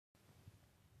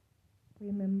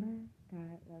Remember,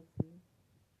 God loves you.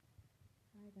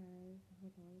 Hi guys, I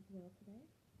hope all is well today.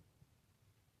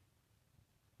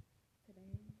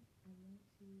 Today, I want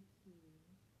you to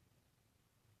remember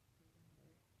God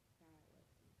loves you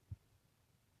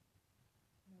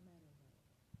no matter what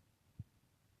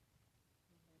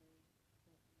it is.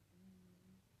 No matter what you've done, who you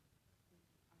are, even though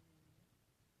it doesn't matter.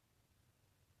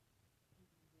 God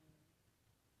loves you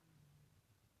no matter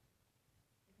what.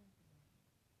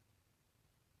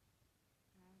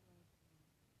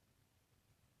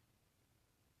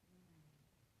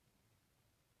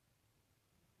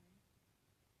 Okay?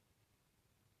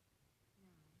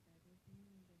 Now, that doesn't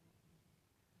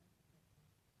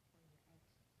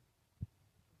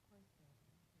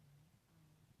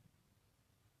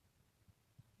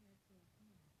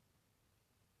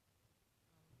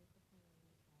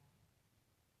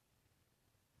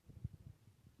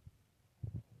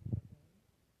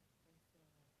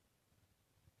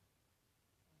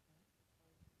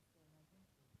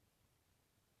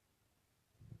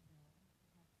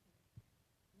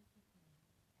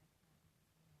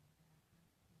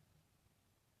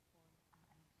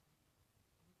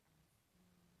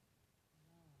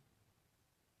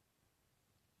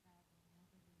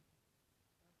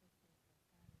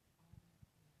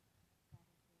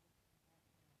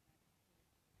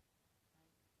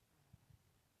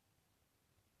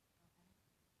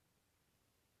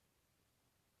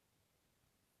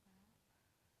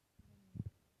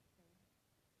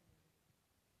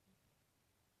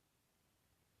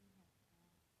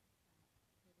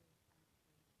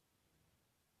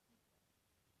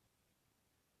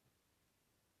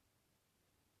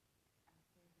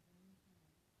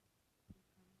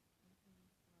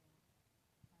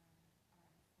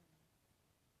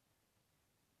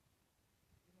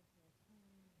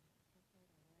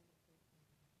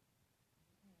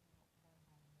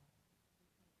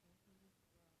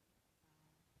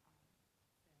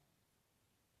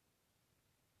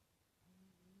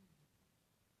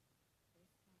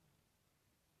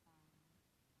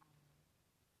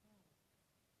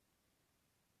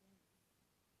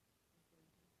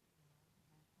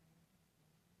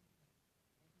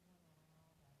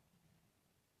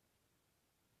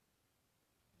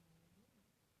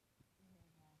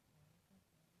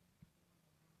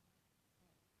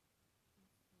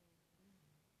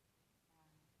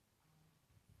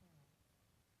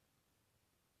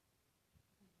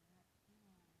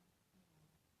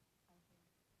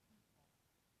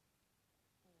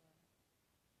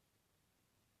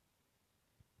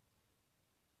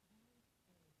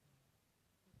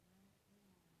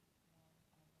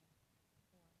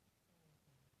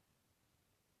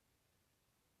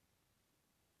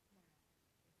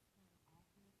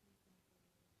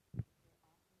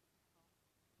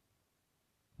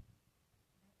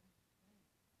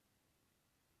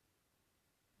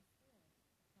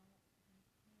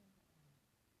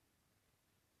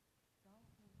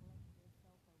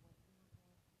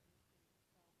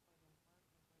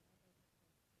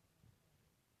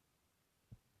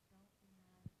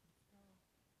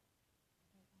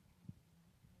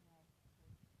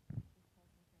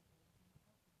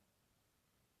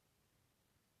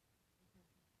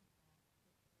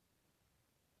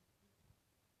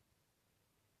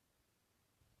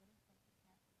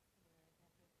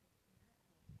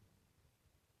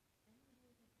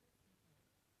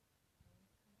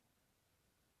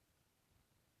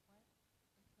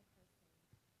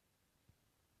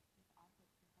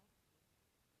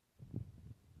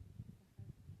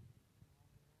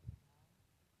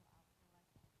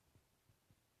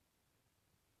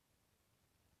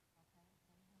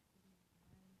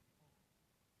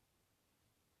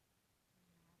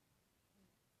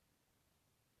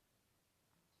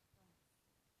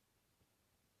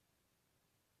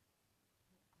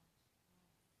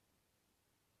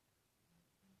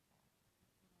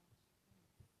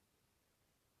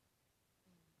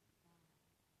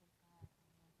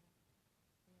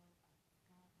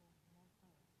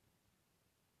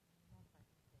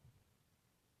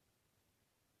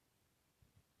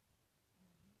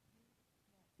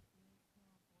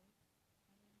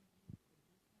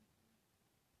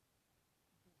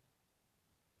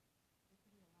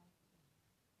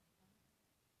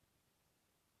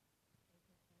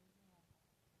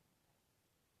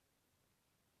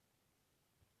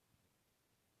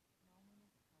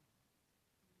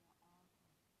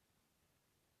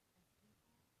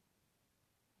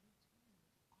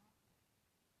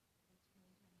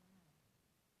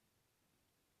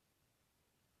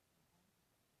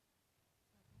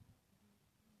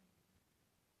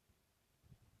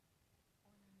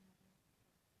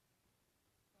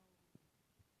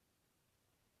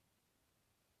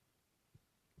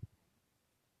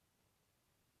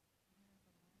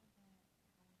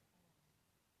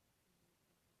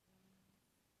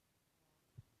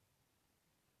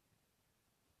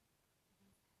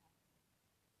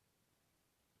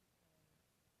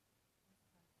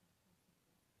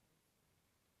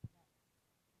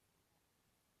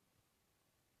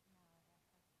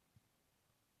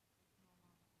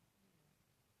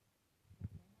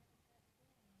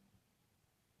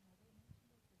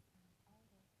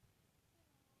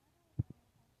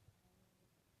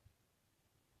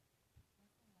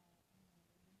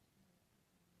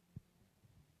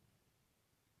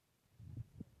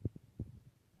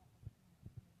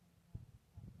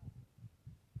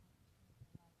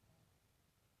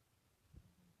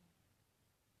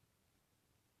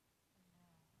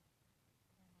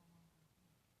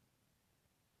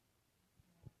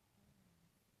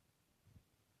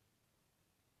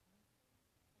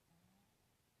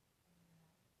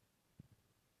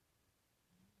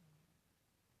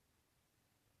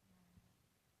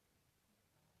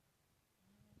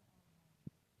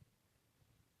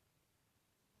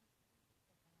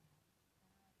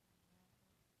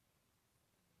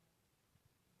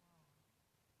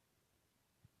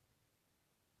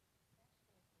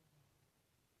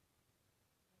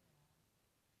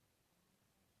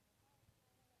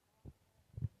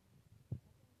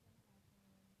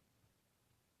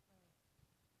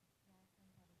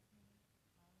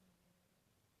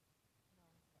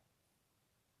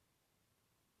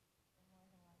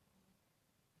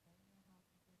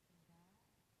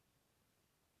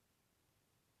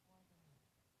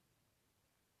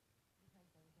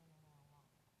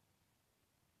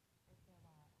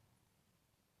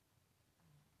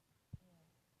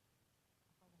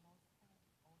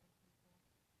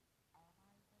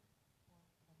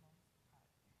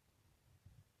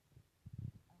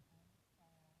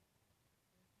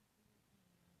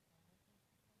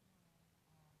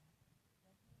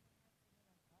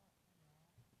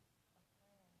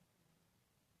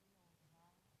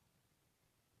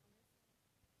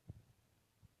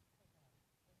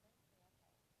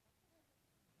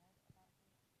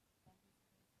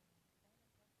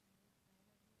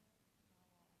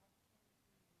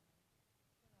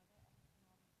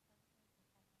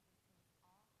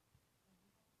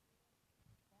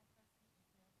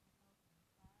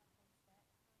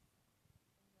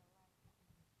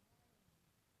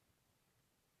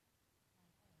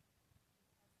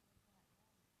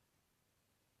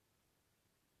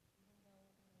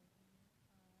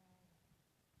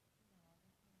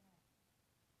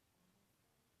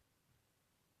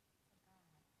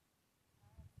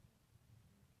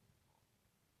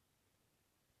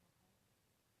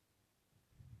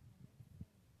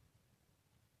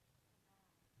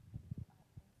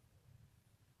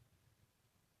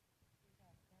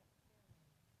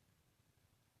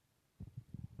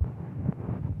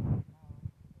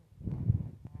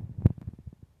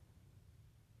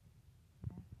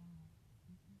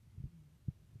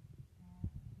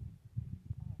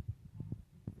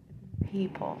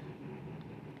people.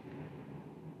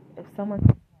 If someone,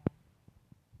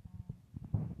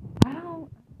 I don't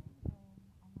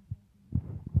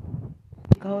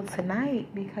go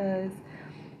tonight because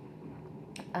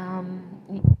um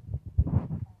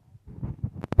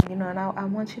and I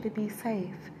want you to be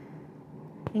safe.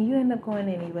 And you end up going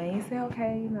anyway. You say,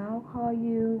 okay, I'll call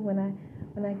you when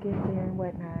I get there and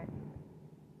whatnot.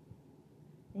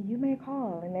 And you may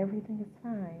call and everything is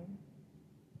fine.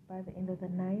 By the end of the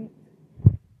night,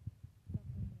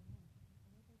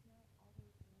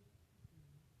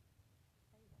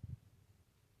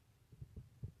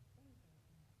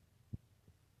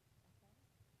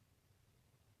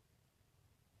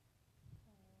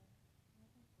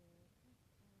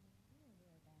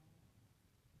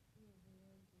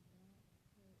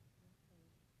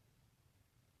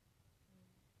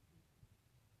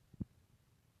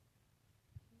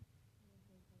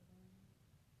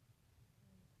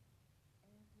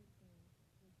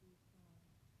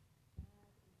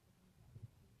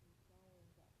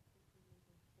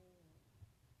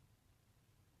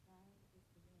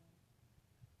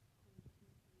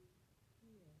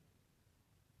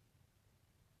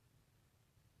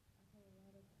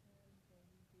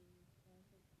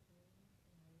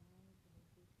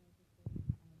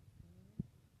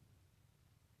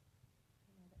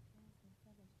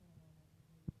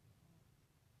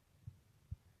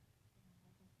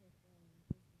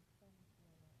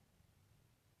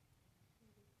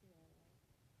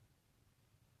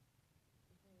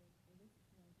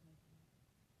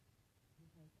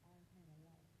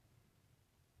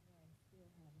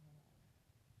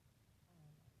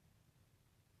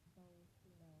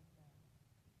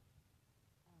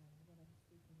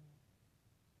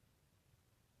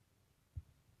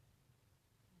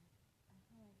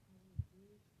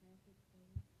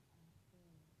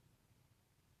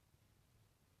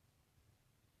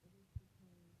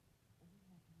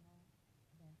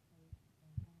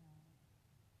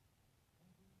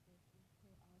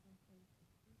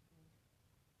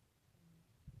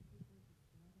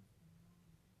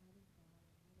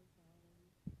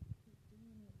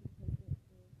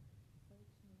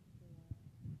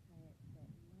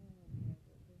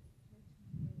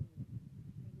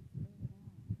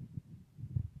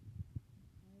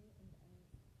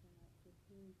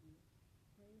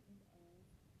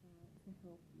 to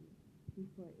help you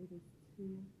before it is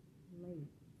too late.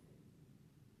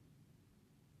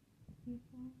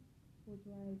 People will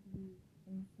drive you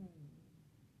insane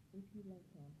if you let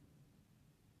them.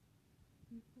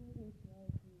 People will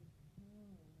drive you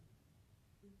mad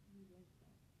if you let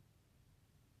them.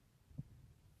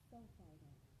 So far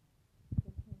down,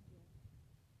 the point where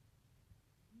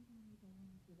you don't even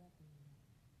want to get up anymore.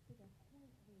 To the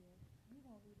point where you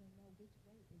don't even know which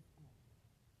way is up.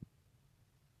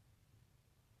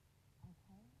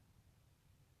 Okay?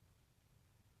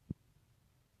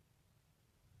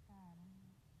 God,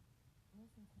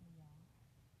 listen to me, y'all.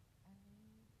 I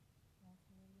need y'all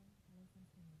to really listen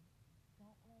to me.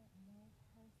 Don't let no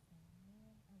person,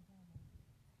 man or woman,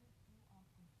 take you off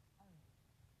this earth.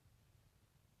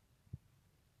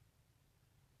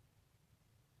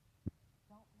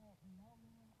 Don't let no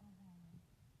man or woman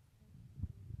take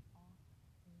you off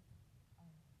this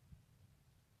earth.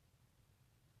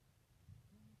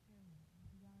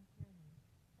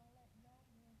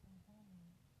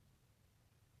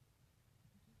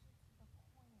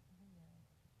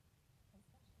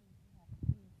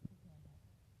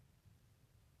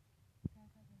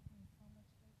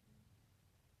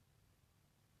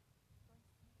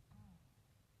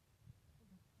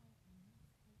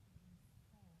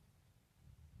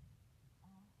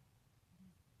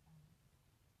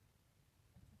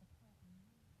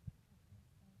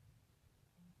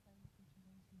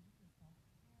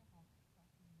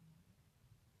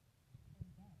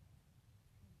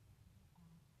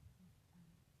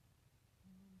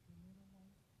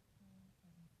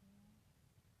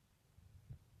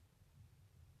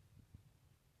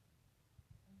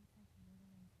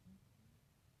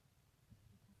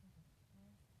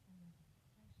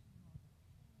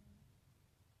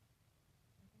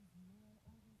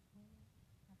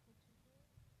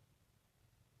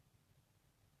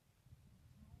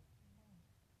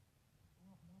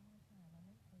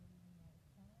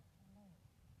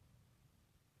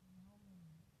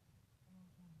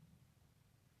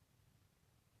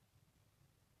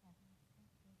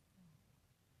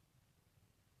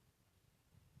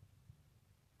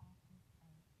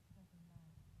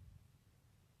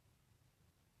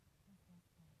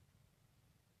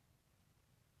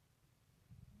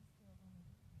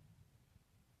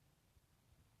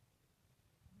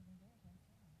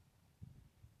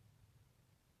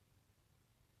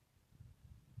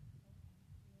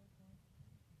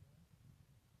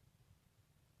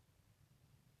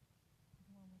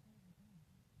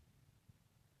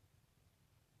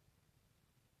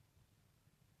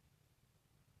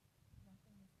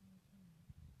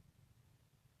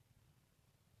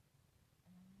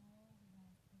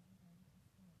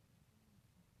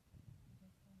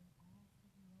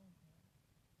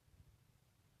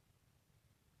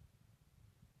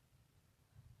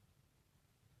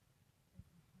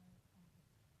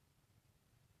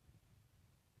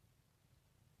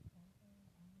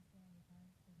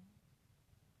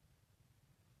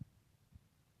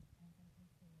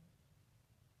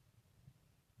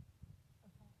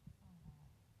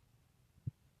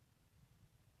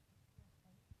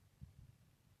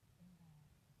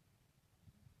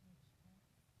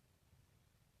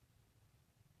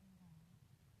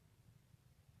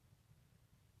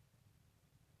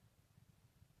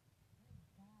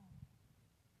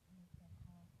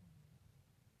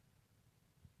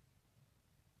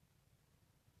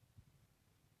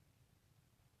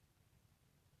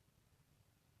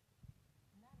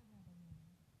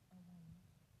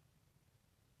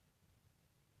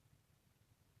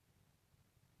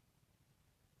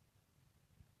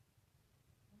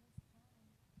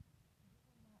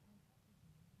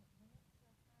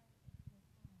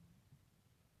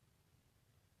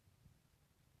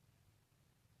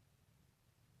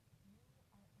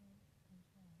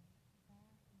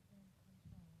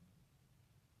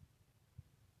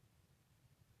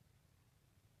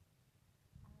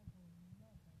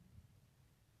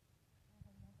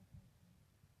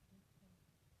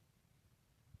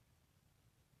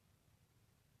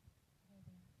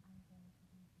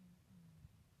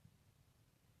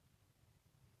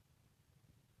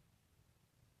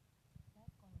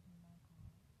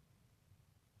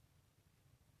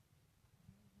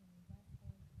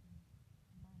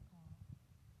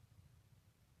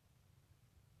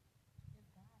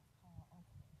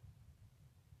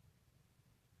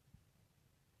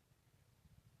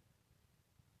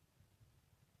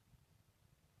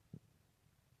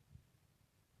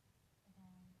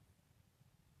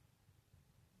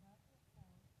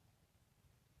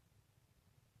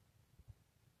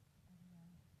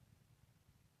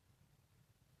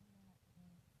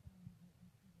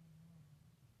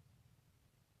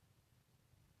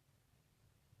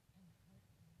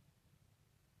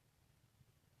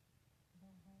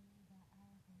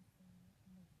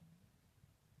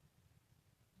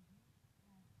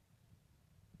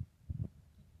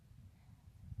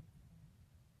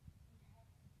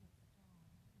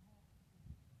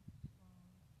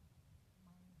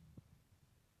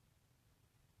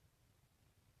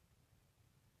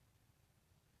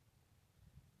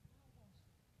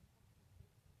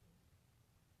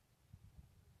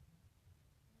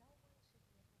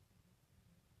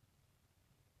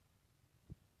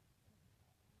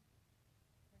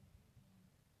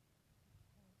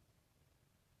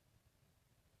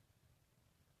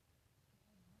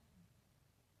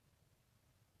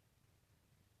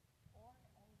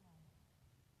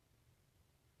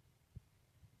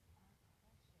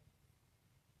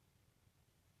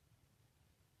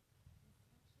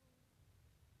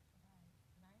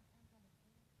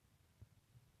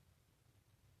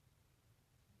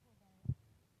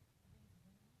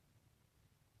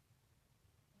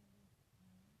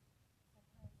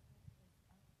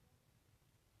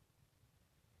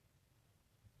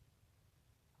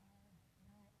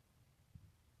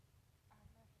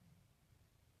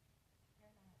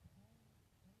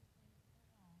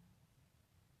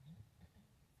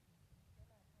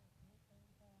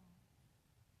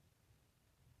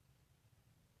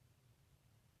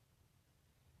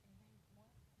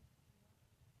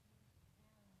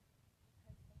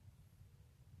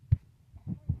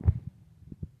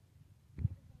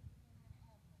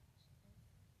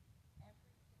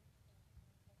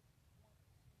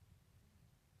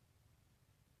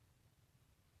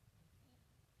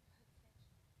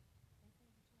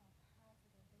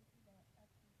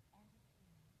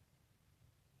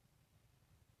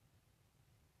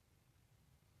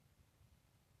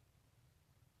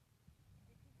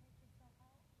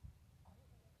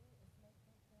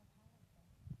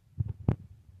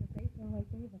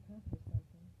 they've accomplished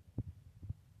something.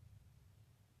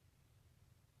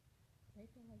 They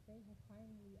feel like they have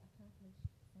finally accomplished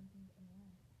something in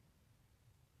life.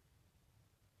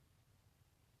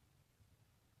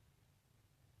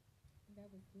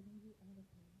 That was getting you out of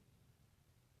here,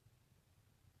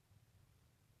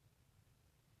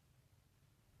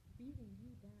 beating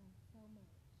you down so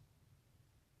much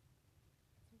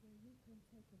to where you couldn't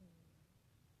take it anymore,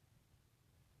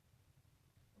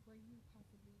 where you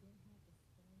possibly didn't have the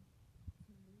strength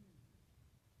to leave.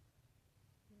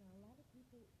 You know, a lot of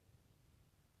people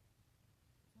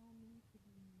don't need to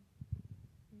be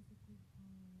physically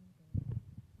harmed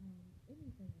or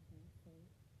anything of that sort.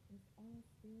 It's all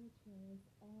spiritual. It's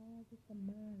all with the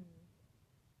mind.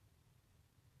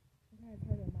 You guys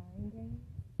heard of mind games?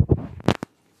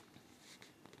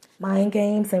 Mind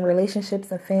games and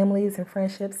relationships and families and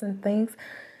friendships and things.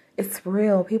 It's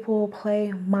real. People will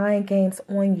play mind games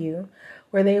on you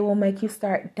where they will make you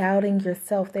start doubting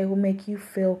yourself. They will make you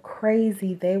feel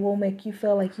crazy. They will make you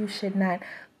feel like you should not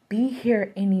be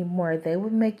here anymore. They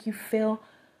will make you feel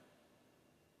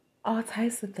all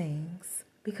types of things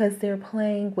because they're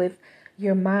playing with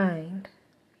your mind.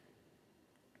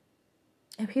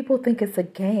 And people think it's a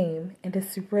game, and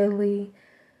it's really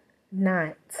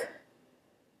not.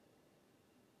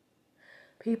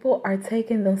 People are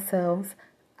taking themselves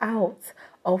out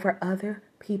over other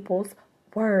people's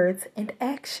words and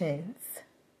actions.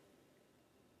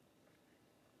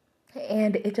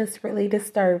 And it just really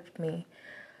disturbed me.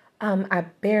 I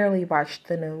barely watched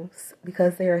the news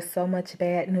because there is so much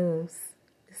bad news.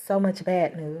 So much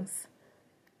bad news.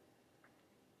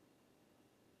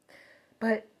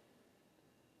 But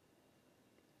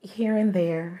here and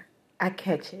there, I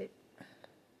catch it.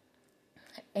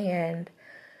 And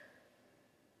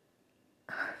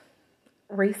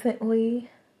lately,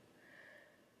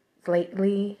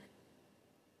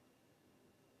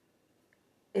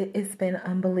 it's been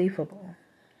unbelievable.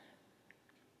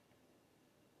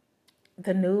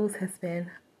 The news has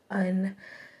been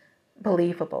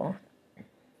unbelievable.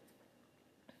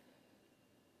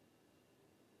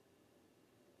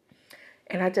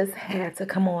 And I just had to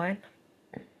come on.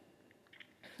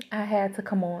 I had to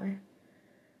come on.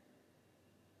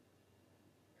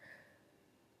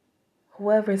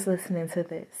 Whoever's listening to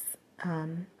this,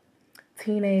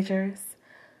 teenagers,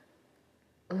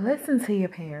 listen to your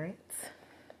parents.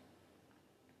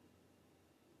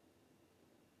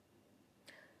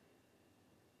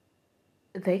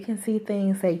 They can see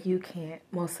things that you can't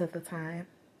most of the time.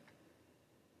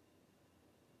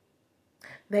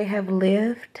 They have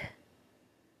lived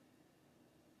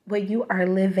what you are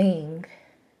living.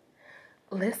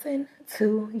 Listen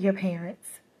to your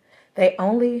parents. They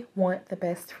only want the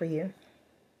best for you.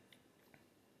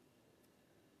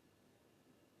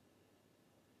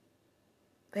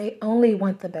 They only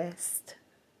want the best.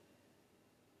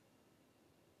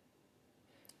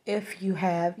 If you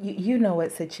have, you know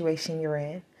what situation you're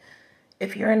in.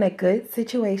 If you're in a good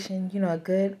situation, a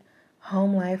good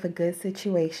home life, a good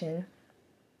situation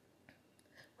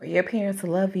where your parents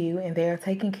love you and they're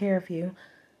taking care of you,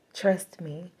 trust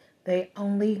me, they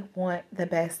only want the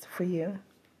best for you.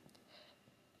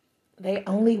 They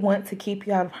only want to keep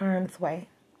you out of harm's way.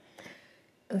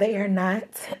 They are not,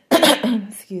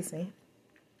 excuse me,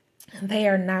 they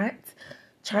are not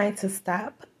trying to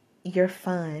stop your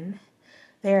fun.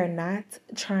 They are not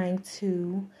trying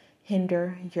to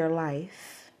hinder your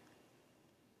life.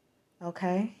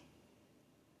 Okay?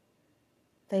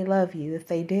 They love you. If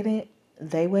they didn't,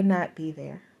 they would not be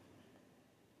there.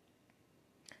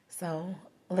 So,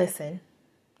 listen,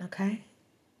 okay?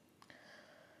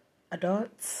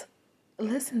 Adults,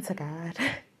 listen to God.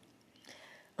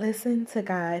 Listen to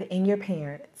God and your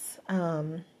parents.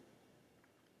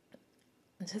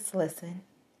 Just listen.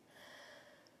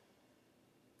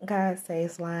 God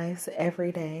saves lives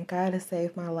every day. God has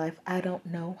saved my life. I don't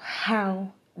know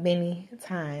how many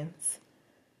times.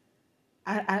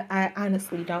 I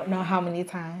honestly don't know how many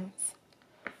times.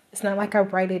 It's not like I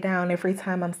write it down every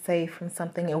time I'm saved from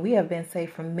something. And we have been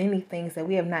saved from many things that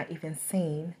we have not even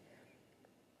seen.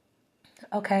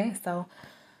 Okay, so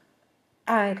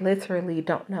I literally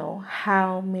don't know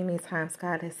how many times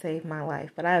God has saved my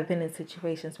life. But I have been in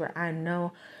situations where I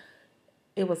know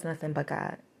it was nothing but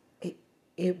God.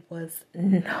 It was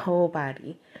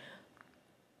nobody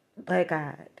but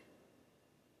God.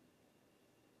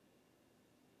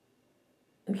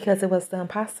 Because it was the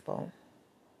impossible.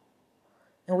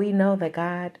 And we know that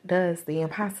God does the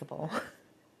impossible.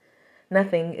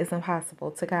 Nothing is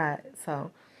impossible to God. So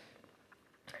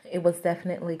it was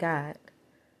definitely God.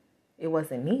 It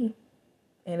wasn't me.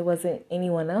 And it wasn't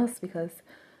anyone else because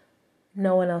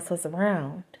no one else was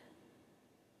around.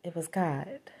 It was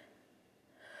God.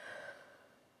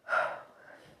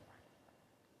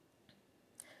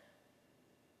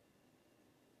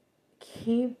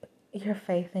 Keep your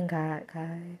faith in God,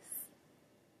 guys.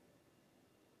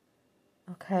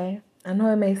 Okay? I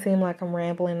know it may seem like I'm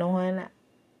rambling on.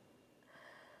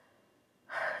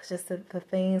 Just the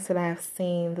things that I've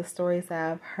seen, the stories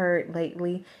that I've heard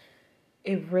lately,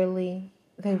 they really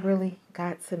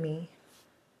got to me.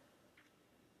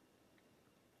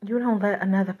 You don't let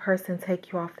another person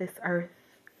take you off this earth.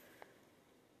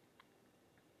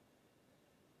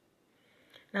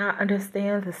 Now, I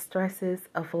understand the stresses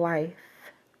of life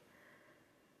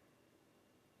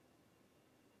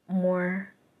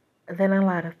more than a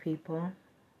lot of people.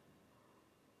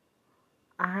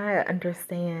 I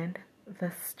understand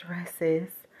the stresses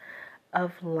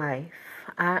of life.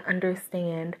 I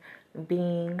understand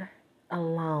being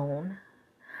alone.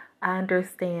 I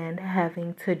understand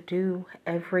having to do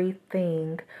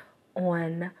everything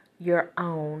on your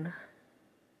own.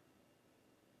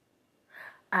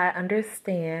 I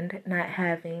understand not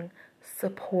having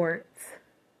support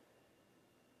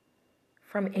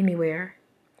from anywhere.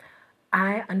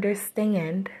 I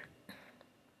understand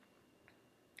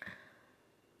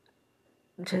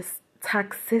just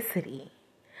toxicity.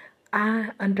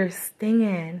 I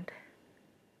understand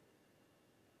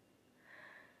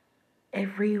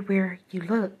everywhere you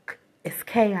look is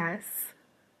chaos.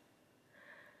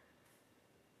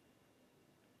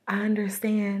 I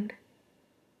understand,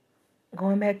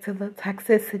 going back to the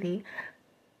toxicity,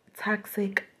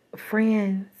 toxic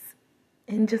friends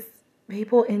and just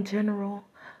people in general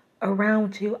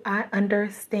around you. I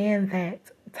understand that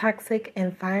toxic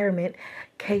environment,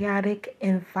 chaotic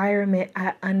environment.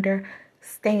 I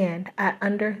understand. I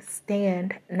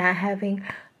understand not having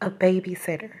a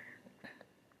babysitter.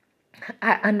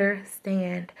 I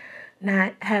understand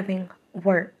not having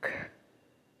work.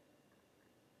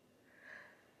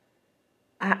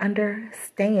 I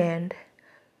understand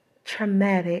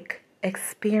traumatic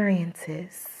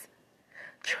experiences,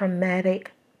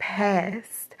 traumatic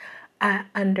past. I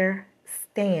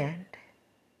understand.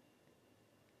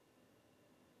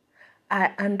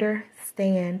 I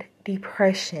understand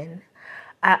depression.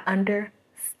 I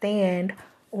understand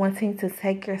wanting to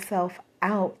take yourself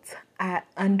out. I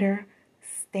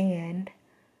understand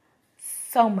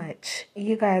so much.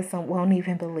 You guys won't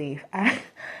even believe.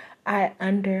 I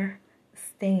understand.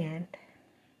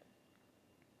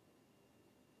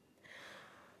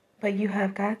 But you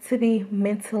have got to be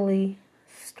mentally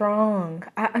strong.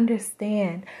 I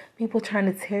understand people trying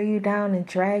to tear you down and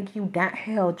drag you down.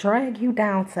 Hell, drag you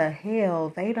down to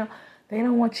hell. They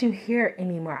don't want you here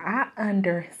anymore. I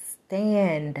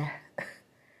understand.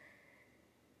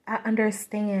 I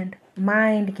understand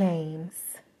mind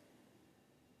games.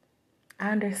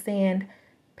 I understand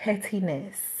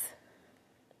pettiness.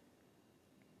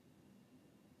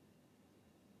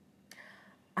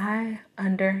 I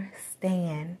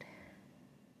understand.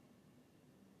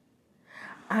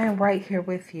 I am right here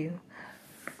with you.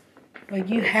 But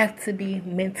you have to be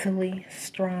mentally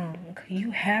strong.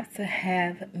 You have to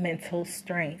have mental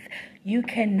strength. You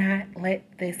cannot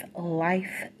let this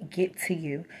life get to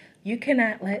you. You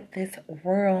cannot let this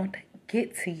world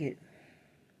get to you.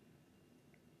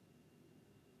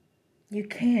 You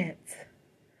can't.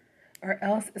 Or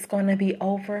else it's going to be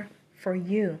over for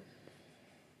you.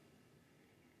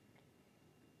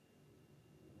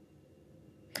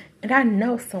 And I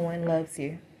know someone loves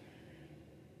you.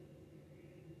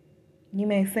 You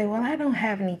may say, well, I don't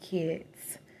have any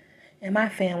kids. And my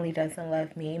family doesn't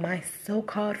love me. My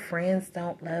so-called friends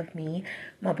don't love me.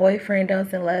 My boyfriend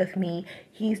doesn't love me.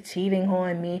 He's cheating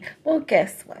on me. Well,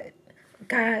 guess what?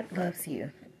 God loves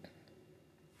you.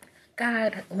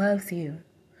 God loves you.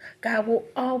 God will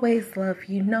always love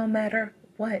you no matter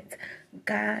what.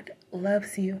 God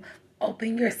loves you.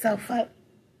 Open yourself up.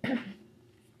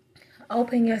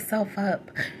 Open yourself up.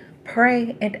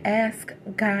 Pray and ask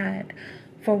God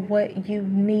for what you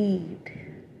need.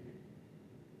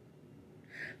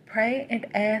 Pray and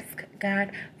ask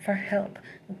God for help.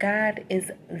 God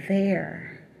is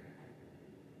there.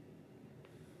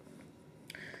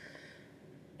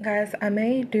 Guys, I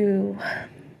may do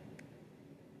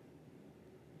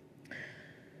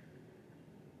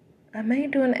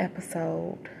an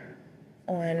episode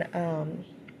on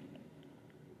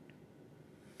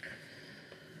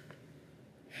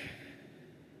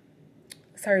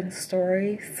certain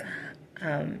stories.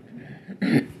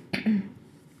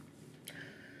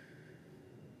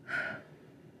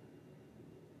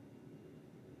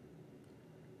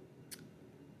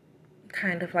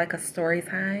 Kind of like a story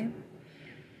time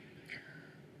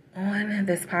on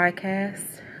this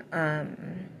podcast.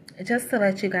 just to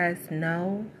let you guys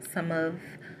know some of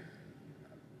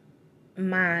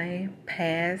my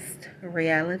past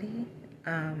reality,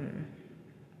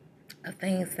 of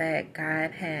things that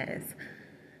God has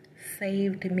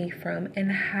saved me from,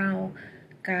 and how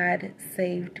God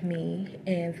saved me,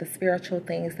 and the spiritual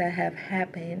things that have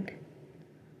happened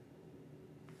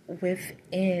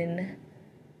within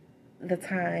the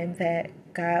time that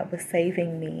God was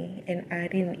saving me, and I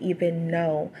didn't even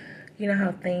know. You know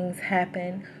how things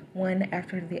happen one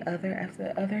after the other after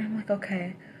the other. I'm like,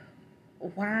 okay,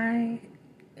 why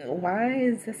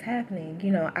is this happening?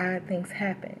 You know, odd things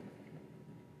happen.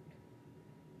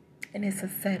 And it's a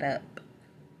setup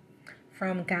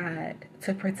from God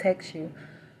to protect you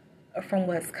from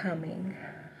what's coming.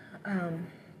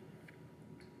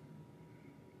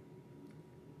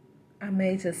 I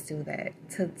may just do that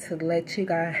to let you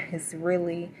guys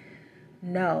really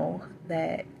know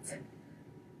that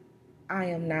I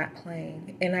am not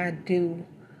playing, and I do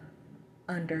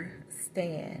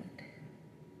understand.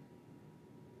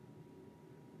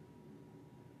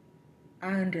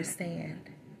 I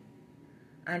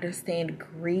understand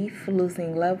grief,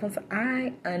 losing loved ones.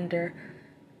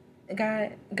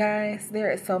 Guys,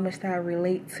 there is so much that I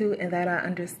relate to and that I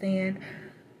understand.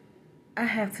 I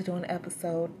have to do an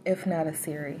episode, if not a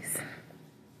series,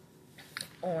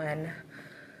 on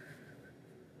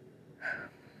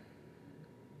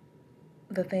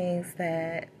the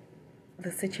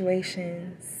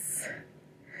situations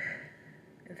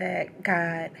that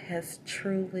God has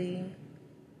truly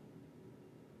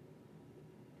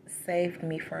saved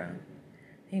me from.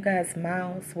 You guys'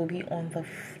 mouths will be on the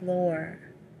floor.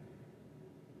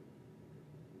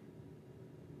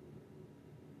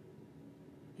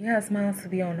 You guys' mouths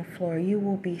will be on the floor. You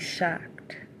will be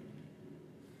shocked.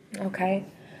 Okay?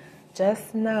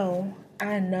 Just know,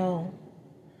 I know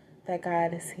that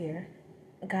God is here.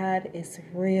 God is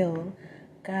real.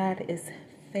 God is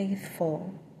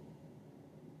faithful.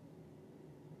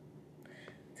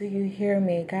 Do you hear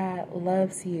me? God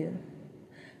loves you.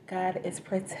 God is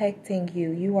protecting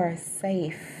you. You are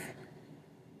safe.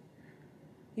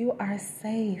 You are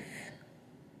safe.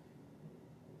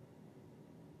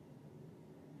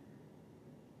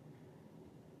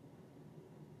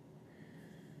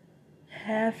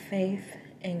 Have faith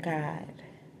in God.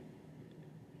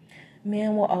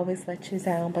 Man will always let you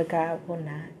down, but God will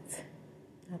not.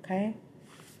 Okay?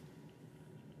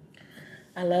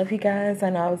 I love you guys. I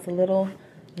know I was a little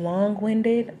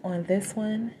long-winded on this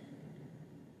one.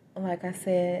 Like I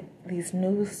said, these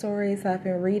news stories I've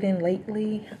been reading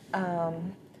lately,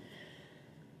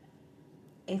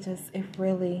 it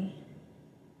really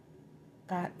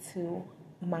got to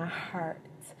my heart.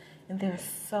 And there's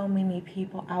so many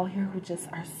people out here who just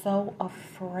are so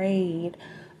afraid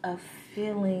of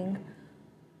feeling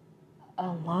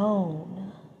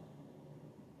alone.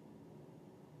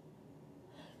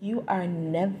 You are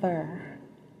never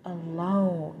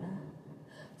alone.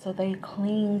 So they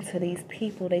cling to these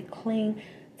people. They cling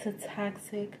to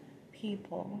toxic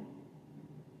people.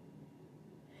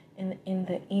 And in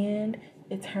the end,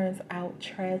 it turns out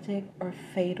tragic or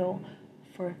fatal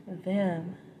for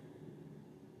them.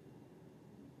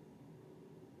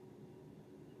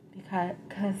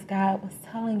 Because God was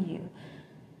telling you.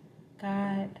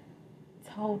 God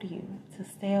told you to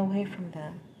stay away from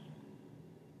them.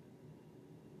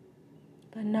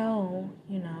 But no,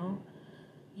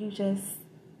 you just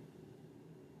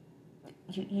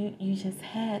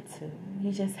had to.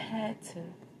 You just had to.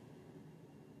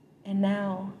 And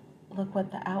now, look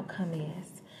what the outcome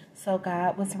is. So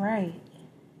God was right.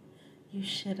 You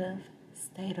should have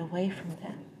stayed away from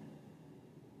them.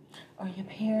 Or your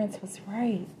parents was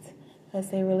right because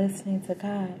they were listening to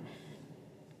God.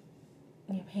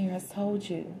 Your parents told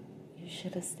you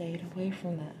should have stayed away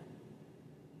from them.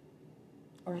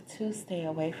 Or to stay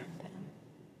away from them.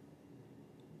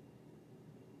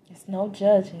 It's no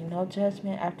judging, no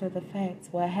judgment after the fact.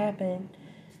 What happened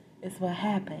is what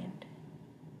happened.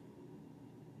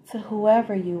 To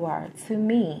whoever you are, to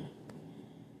me.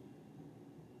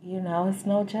 It's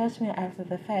no judgment after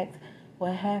the fact.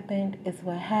 What happened is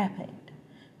what happened.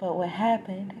 But what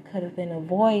happened could have been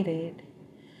avoided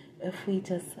if we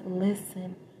just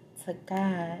listen to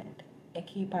God and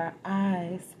keep our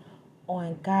eyes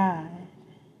on God.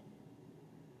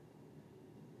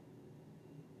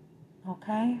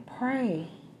 Okay? Pray.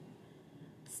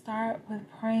 Start with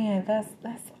praying.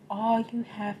 That's all you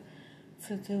have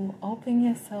to do. Open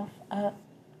yourself up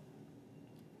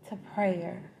to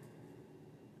prayer.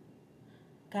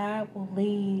 God will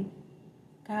lead.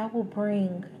 God will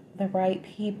bring the right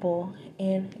people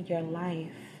in your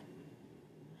life.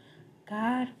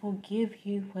 God will give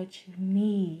you what you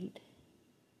need.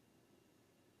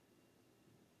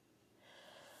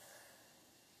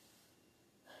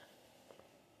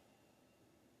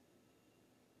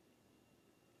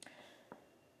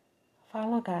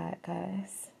 Follow God,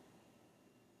 guys.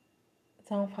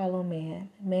 Don't follow man.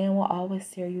 Man will always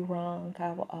steer you wrong.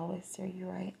 God will always steer you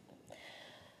right. I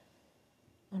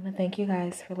want to thank you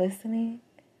guys for listening.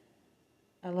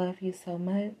 I love you so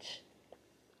much.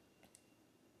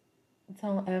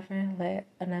 Don't ever let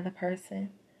another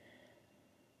person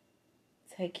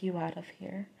take you out of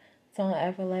here. Don't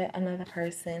ever let another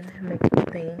person make you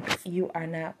think you are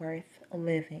not worth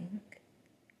living.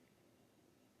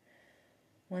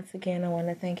 Once again, I want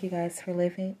to thank you guys for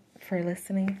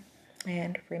listening.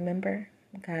 And remember,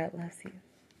 God loves you.